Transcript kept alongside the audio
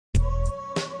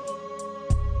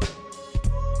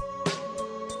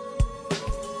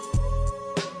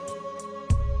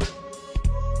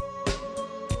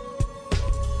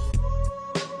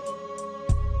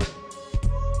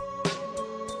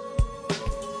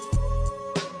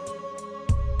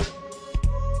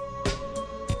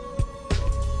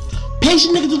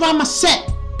Haitian niggas around my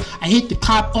set. I hit the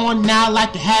cop on now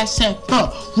like a hat set for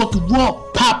rock and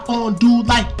roll, pop on dude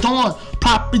like Dawn,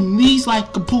 popping knees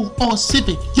like a bull or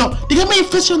civic. Yo, they got me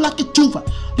official like a tuba,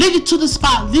 lead it to the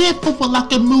spot, live for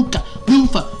like a muka,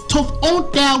 luva, tough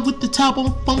on down with the top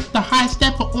on funk, the high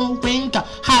stepper on winger,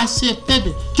 high set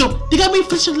feather. Yo, they got me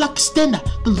official like a stender,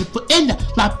 the little ender,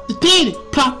 like the theater,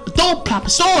 plop, but don't plop a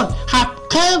sword, hop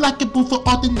clear like a bull for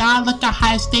all the nine like a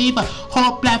high staver,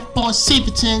 hard black or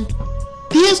Civitan.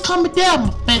 Here's coming down,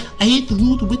 my friend. I hit the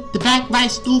roof with the back right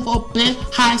stove or bed.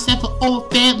 High set for all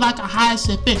fed like a high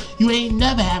set fit. You ain't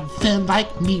never have a friend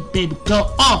like me, baby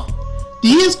girl. The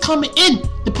years coming in.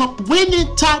 The pump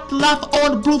winning, top the life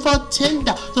on the blue for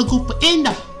tender. The go for in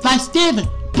the Lifestlye,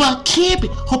 but camp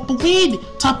it. Hope a wind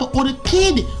it. Top of all the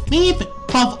candy. Leave it.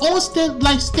 But on stand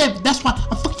Lifestlye. That's why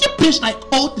I fuck your bitch like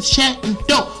all the chat and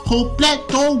dough. Whole black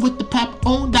door with the pap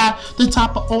on die. The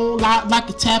top of on light like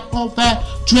a tap on fat.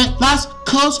 Dreadlocks,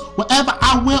 cuz whatever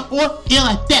I wear or ill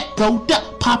like that. Rolled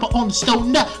up, pop it on the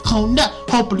stone nut, cone nut.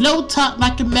 Hold below top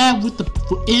like a man with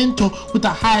the intro with the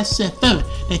high set feather.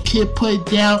 That kid put it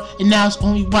down and now it's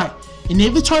only white. And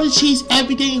every turn of cheese,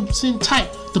 everything was in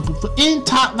tight. The bloofer in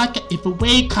top like a if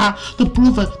away car. The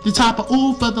bloofer, the top of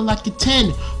all feather like a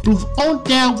 10. Bloofer on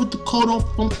down with the coat on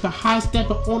from the high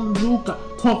stepper on the Luca.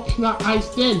 Talking out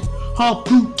ice in. Hard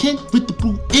blue kin with the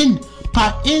blue in.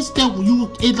 Part instant when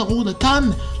you in the older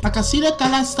gun. Like I see the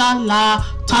galasala.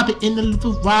 Top it in the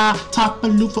loofah ride. Top a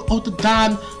loofah on the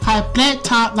dime. High black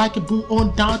top like a boot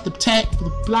on down the tag for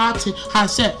the blotted high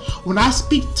set. When I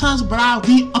speak tongues, but I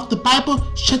read off the Bible,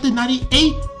 shut the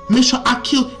 98. Make sure I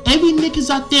kill every niggas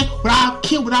out there where I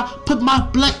kill, when I put my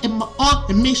blood in my arm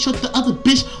and make sure the other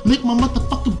bitch lick my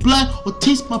motherfucking blood or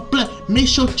taste my blood. Make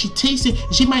sure she tastes it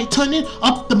and she might turn it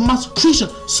up the monster creature.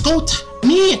 Skull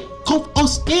me. Cope or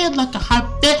stand like a high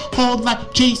bed, hold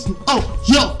like Jason. Oh,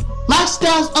 yo,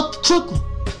 Lifestyle's up to Crooklyn.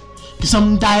 Cause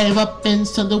I'm dive up and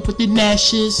sell it with the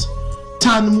nashes.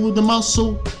 Time to move the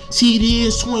muscle. See it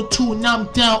is 22 and now I'm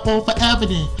down all forever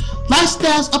then.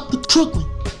 Lifestyle's up to Crooklyn.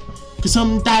 Cause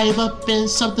I'm dive up and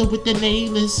something with the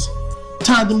nailers.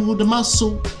 Time to move the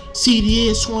muscle. See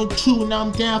it is 22 and now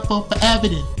I'm down for forever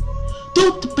then.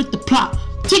 Do to put the plot.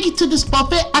 Take it to this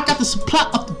buffet, I got the supply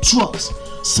of the drugs.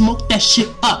 Smoke that shit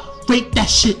up. Break that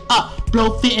shit up,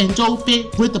 blow fit and Joe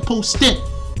fit with the post in.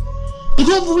 They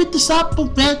go over with the supper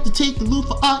bed to take the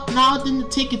loofah up, now then to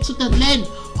take it to the land.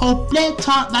 Whole black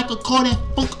top like a car that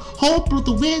funk, whole blue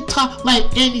the weird top like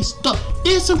any stuff.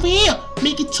 It's a wheel,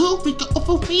 make it two, we can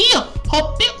over wheel.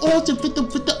 Whole big orange with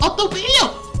the other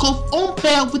wheel. Go on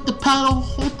bell with the paddle,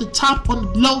 hold the top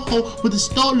on the low hole with the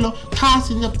solo,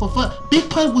 casting up for fun. Big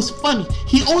Pun was funny,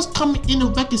 he always coming in the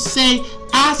record say,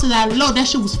 I said that low, that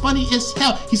shit was funny as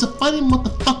hell. He's a funny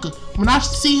motherfucker. When I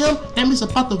see him, that means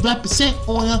about to represent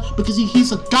on him because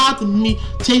he's a god to me.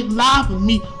 Take live with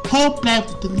me, whole black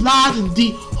with the lies and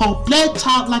D. Whole black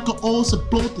top like an old so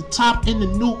blow the top in the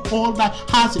new all like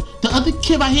hazard. The other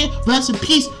kid right here, rest in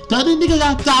peace. The other nigga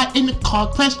got died in the car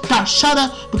crash, got shot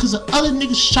up because the other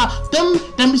nigga shot them.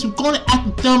 That means we're gonna act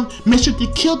with them. Make sure they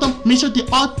kill them, make sure they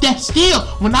all dead still.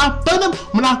 When I burn them,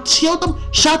 when I kill them,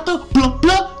 shot them, blah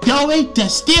blah, they already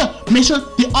dead still. Make sure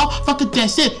they all fucking dead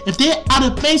still. If they're out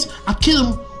of base, I kill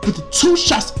them with the 2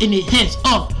 shots in their heads.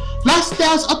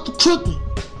 Lifestyle's up to Crooklyn.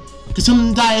 Cause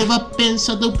I'm dive up and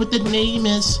settle with the name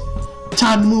is.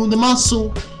 Time to move the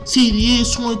muscle. See the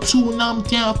year's 22 and I'm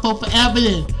down for forever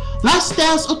then.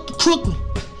 Lifestyle's up to Crooklyn.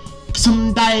 Cause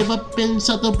I'm dive up and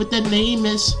settle with the name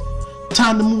is.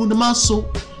 Time to move the muscle.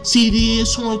 See the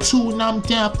year's 22 and I'm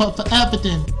down for forever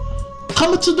then.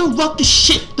 Coming to the ruckus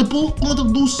shit. The bull on the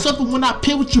loose something when I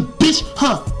play with your bitch,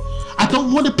 huh? I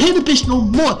don't wanna pay the bitch no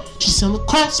more. She's selling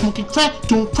crack, smoking crack,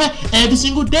 doing crack every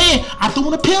single day. I don't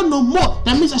wanna pay her no more.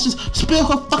 That means I should spill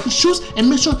her fucking shoes and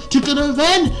make sure she get a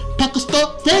van. Pack a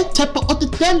store, then tap her on the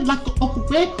den like an Uncle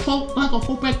Ray, like a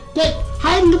whole back dead.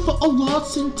 High live for a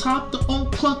loss in top, the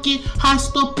on clucky, high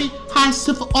stop it, high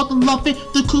sit for all the love it,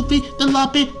 the coopy, the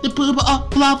love it, the pooper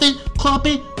up, love it, club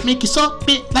it, make it suck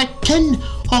it like Ken.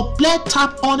 Her black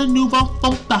top on the new one,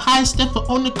 funk the high stepper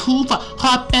on the couver,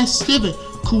 hard best living.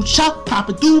 Cool shot, pop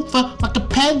a doofer, like a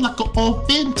pen, like an all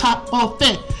fin, top all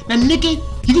fin. Now nigga,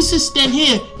 you can just stand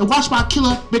here and watch my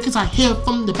killer because I hear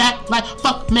from the back like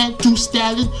fuck man, do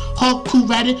stallion, hard cool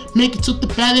ratted, make it to the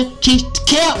battle, change the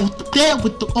care with the bed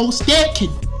with the old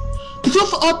stairkin. The group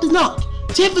for all the knock,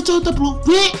 take it to the blue,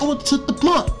 red or to the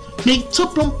blunt. Make to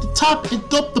plump the top and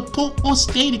dump the pull or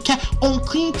stay the cat on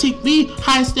clean, take me,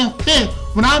 high step fin.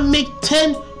 When I make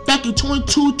 10, back in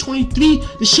 22, 23,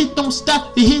 the shit don't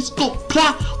stop, the hits go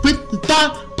plot with the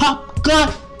dot, pop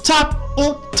gun,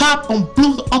 top on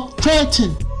blue up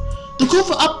Cranton. The crew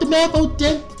for up the man for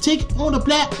then take it on the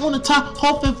black on the top,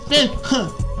 hope and fin.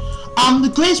 I'm the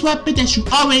greatest weapon that you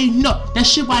already know. That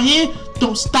shit right here,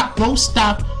 don't stop, won't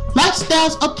stop.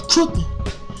 Lifestyles up to Crooklyn.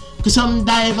 Cause I'm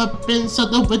dive up in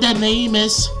something with that name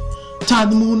is time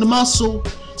to move the muscle.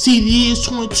 See the year's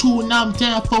 22 and I'm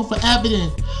down for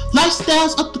evidence.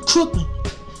 Lifestyles up to Crooklyn.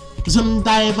 Cause I'm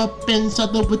dive up in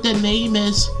something with that name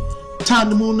is time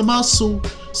to move the muscle.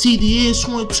 See the year's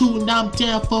 22 and I'm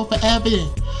down for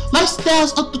evidence.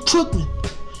 Lifestyles up to Crooklyn.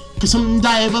 Cause I'm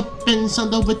dive up in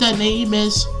something with that name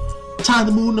is time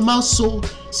to move the muscle.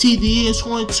 See the year's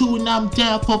 22 and I'm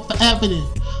down for evidence.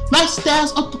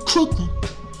 Lifestyles up to Crooklyn.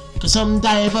 Cause I'm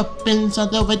dive up in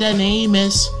something with that name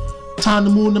is time to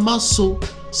move the muscle.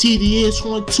 See the year's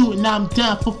 22 and I'm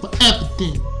down for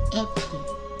everything. Everything.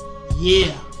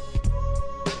 Yeah.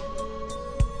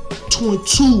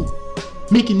 22.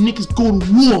 Making niggas go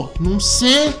to war. You know what I'm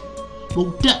saying?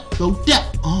 Roll that, roll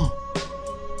that.